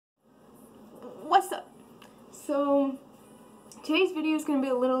So today's video is going to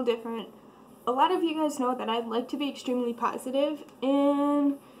be a little different. A lot of you guys know that I like to be extremely positive,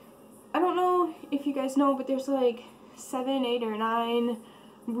 and I don't know if you guys know, but there's like 7, 8, or 9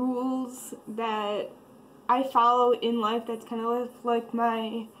 rules that I follow in life. That's kind of like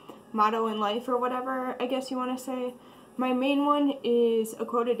my motto in life, or whatever I guess you want to say. My main one is a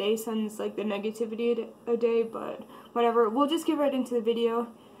quote a day. Sounds like the negativity a day, but whatever. We'll just get right into the video.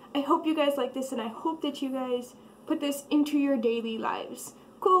 I hope you guys like this, and I hope that you guys put this into your daily lives.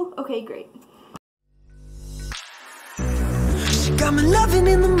 Cool? Okay, great. She got me loving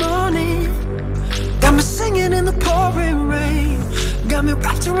in the morning, got me singing in the pouring rain, got me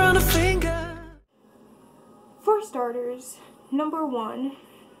wrapped around her finger. For starters, number 1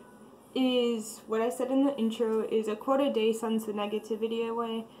 is what I said in the intro, is a quote a day sends the negativity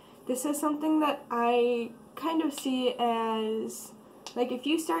away. This is something that I kind of see as, like, if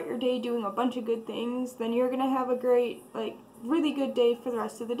you start your day doing a bunch of good things, then you're gonna have a great, really good day for the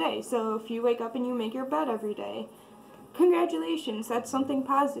rest of the day. So if you wake up and you make your bed every day, congratulations, that's something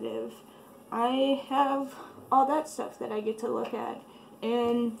positive. I have all that stuff that I get to look at,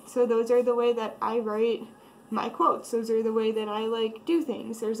 and so those are the way that I write my quotes. Those are the way that I do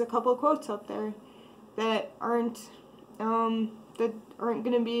things. There's a couple quotes up there that aren't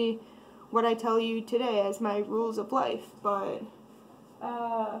gonna be what I tell you today as my rules of life, but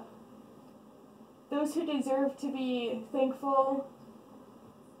those who deserve to be thankful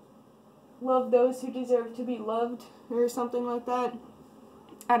love those who deserve to be loved, or something like that.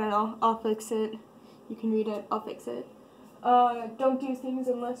 I don't know, I'll fix it. You can read it, I'll fix it. Don't do things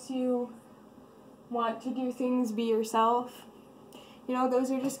unless you want to do things, be yourself. You know,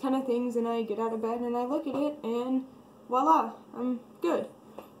 those are just kind of things, and I get out of bed and I look at it and voila, I'm good.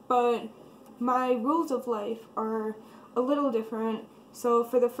 But my rules of life are a little different. So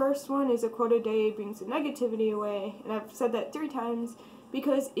for the first one is a quote a day brings the negativity away, and I've said that 3 times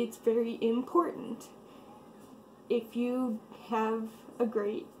because it's very important. If you have a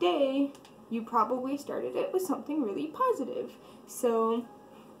great day, you probably started it with something really positive. So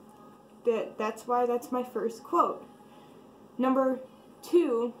that's why that's my first quote. Number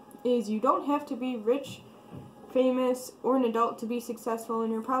 2 is you don't have to be rich, famous, or an adult to be successful.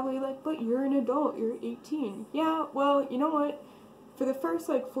 And you're probably like, but you're an adult, you're 18. Yeah, well, you know what? For the first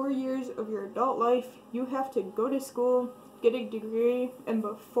 4 years of your adult life, you have to go to school, get a degree, and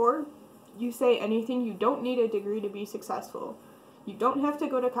before you say anything, you don't need a degree to be successful. You don't have to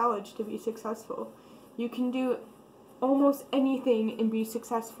go to college to be successful. You can do almost anything and be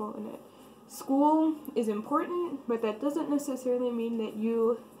successful in it. School is important, but that doesn't necessarily mean that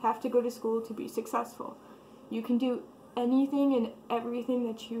you have to go to school to be successful. You can do anything and everything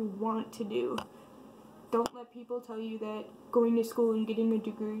that you want to do. Don't let people tell you that going to school and getting a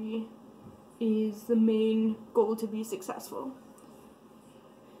degree is the main goal to be successful.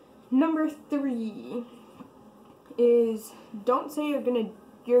 Number 3 is don't say you're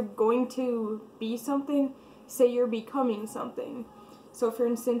going to be something, say you're becoming something. So for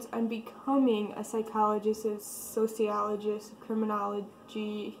instance, I'm becoming a psychologist, a sociologist,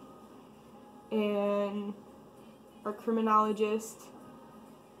 criminology, or criminologist.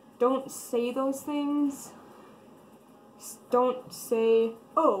 Don't say those things. Don't say,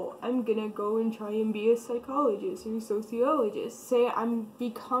 oh, I'm gonna go and try and be a psychologist or a sociologist. Say I'm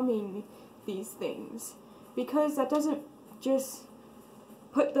becoming these things. Because that doesn't just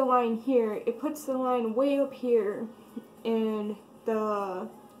put the line here, it puts the line way up here, and the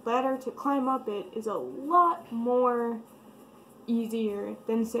ladder to climb up it is a lot more easier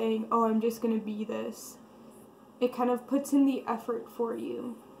than saying, oh, I'm just gonna be this. It kind of puts in the effort for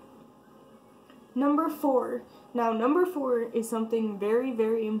you. Number 4. Now, number 4 is something very,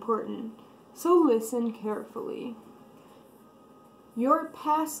 very important. So listen carefully. Your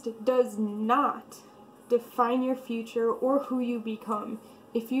past does not define your future or who you become.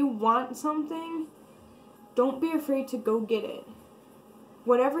 If you want something, don't be afraid to go get it.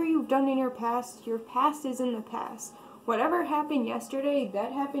 Whatever you've done in your past is in the past. Whatever happened yesterday,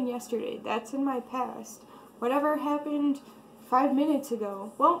 that happened yesterday. That's in my past. Whatever happened 5 minutes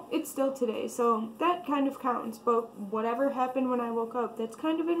ago, well, it's still today, so that kind of counts. But whatever happened when I woke up, that's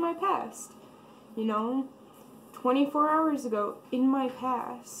kind of in my past. You know, 24 hours ago, in my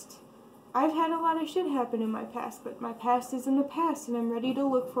past. I've had a lot of shit happen in my past, but my past is in the past, and I'm ready to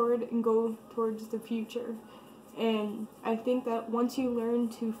look forward and go towards the future. And I think that once you learn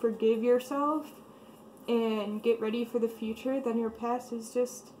to forgive yourself and get ready for the future, then your past is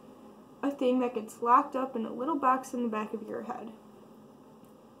just a thing that gets locked up in a little box in the back of your head.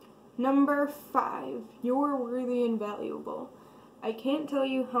 Number 5, you're worthy and valuable. I can't tell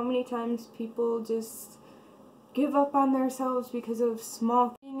you how many times people just give up on themselves because of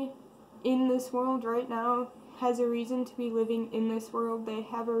small things in this world right now has a reason to be living in this world. They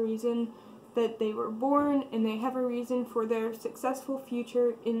have a reason that they were born, and they have a reason for their successful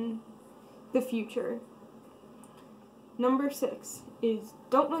future in the future. Number 6 is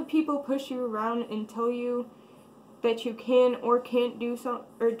don't let people push you around and tell you that you can or can't do something,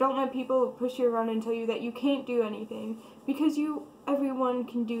 or don't let people push you around and tell you that you can't do anything, because everyone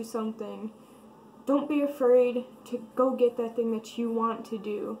can do something. Don't be afraid to go get that thing that you want to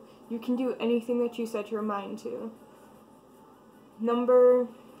do. You can do anything that you set your mind to. Number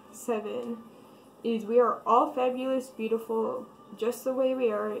 7 is we are all fabulous, beautiful, just the way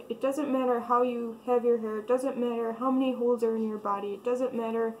we are. It doesn't matter how you have your hair. It doesn't matter how many holes are in your body. It doesn't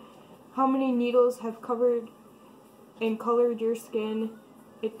matter how many needles have covered and colored your skin.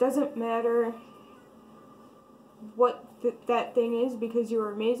 It doesn't matter what that thing is, because you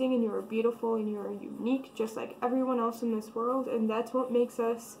are amazing and you are beautiful and you are unique just like everyone else in this world, and that's what makes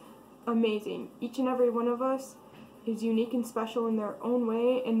us amazing. Each and every one of us is unique and special in their own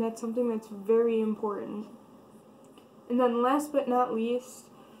way, and that's something that's very important. And then last but not least,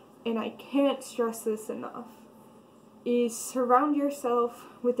 and I can't stress this enough, is surround yourself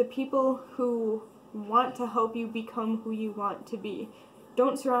with the people who want to help you become who you want to be.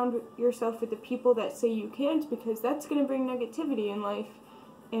 Don't surround yourself with the people that say you can't, because that's going to bring negativity in life,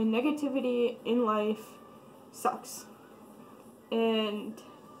 and negativity in life sucks. And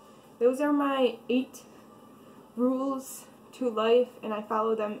those are my 8 rules to life, and I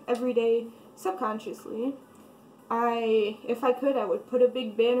follow them every day subconsciously. If I could, I would put a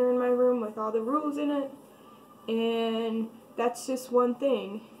big banner in my room with all the rules in it, and that's just one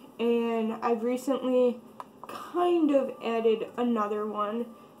thing. And I've recently kind of added another one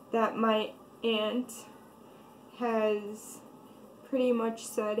that my aunt has pretty much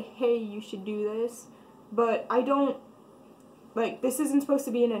said, hey, you should do this, but I don't, like, this isn't supposed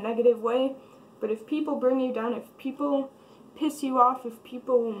to be in a negative way, but if people bring you down, if people piss you off, if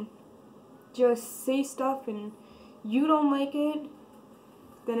people just say stuff and you don't like it,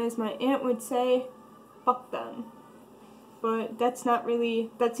 then as my aunt would say, fuck them. But that's not really,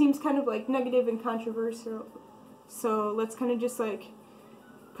 that seems kind of like negative and controversial, so let's kind of just like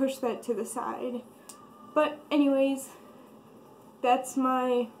push that to the side. But anyways, that's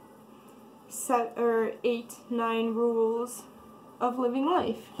my 8, 9 rules of living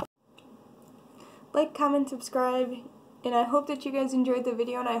life. Like, comment, subscribe, and I hope that you guys enjoyed the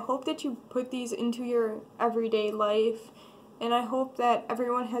video, and I hope that you put these into your everyday life, and I hope that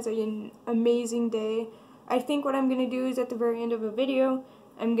everyone has an amazing day. I think what I'm going to do is at the very end of a video,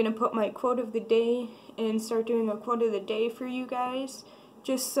 I'm going to put my quote of the day and start doing a quote of the day for you guys,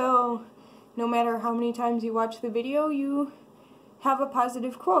 just so no matter how many times you watch the video, you have a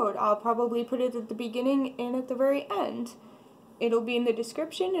positive quote. I'll probably put it at the beginning and at the very end. It'll be in the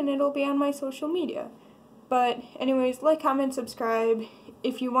description and it'll be on my social media. But anyways, like, comment, subscribe.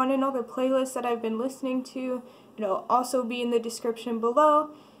 If you want to know the playlist that I've been listening to, it'll also be in the description below.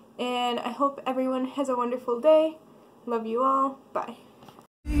 And I hope everyone has a wonderful day. Love you all. Bye.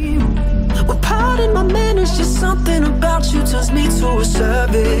 Well, pardon my manners, just something about you turns me to a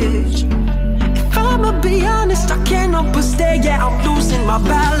savage. If I'ma be honest, I can't help but stay, yeah, I'm losing my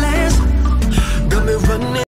balance. Got me running.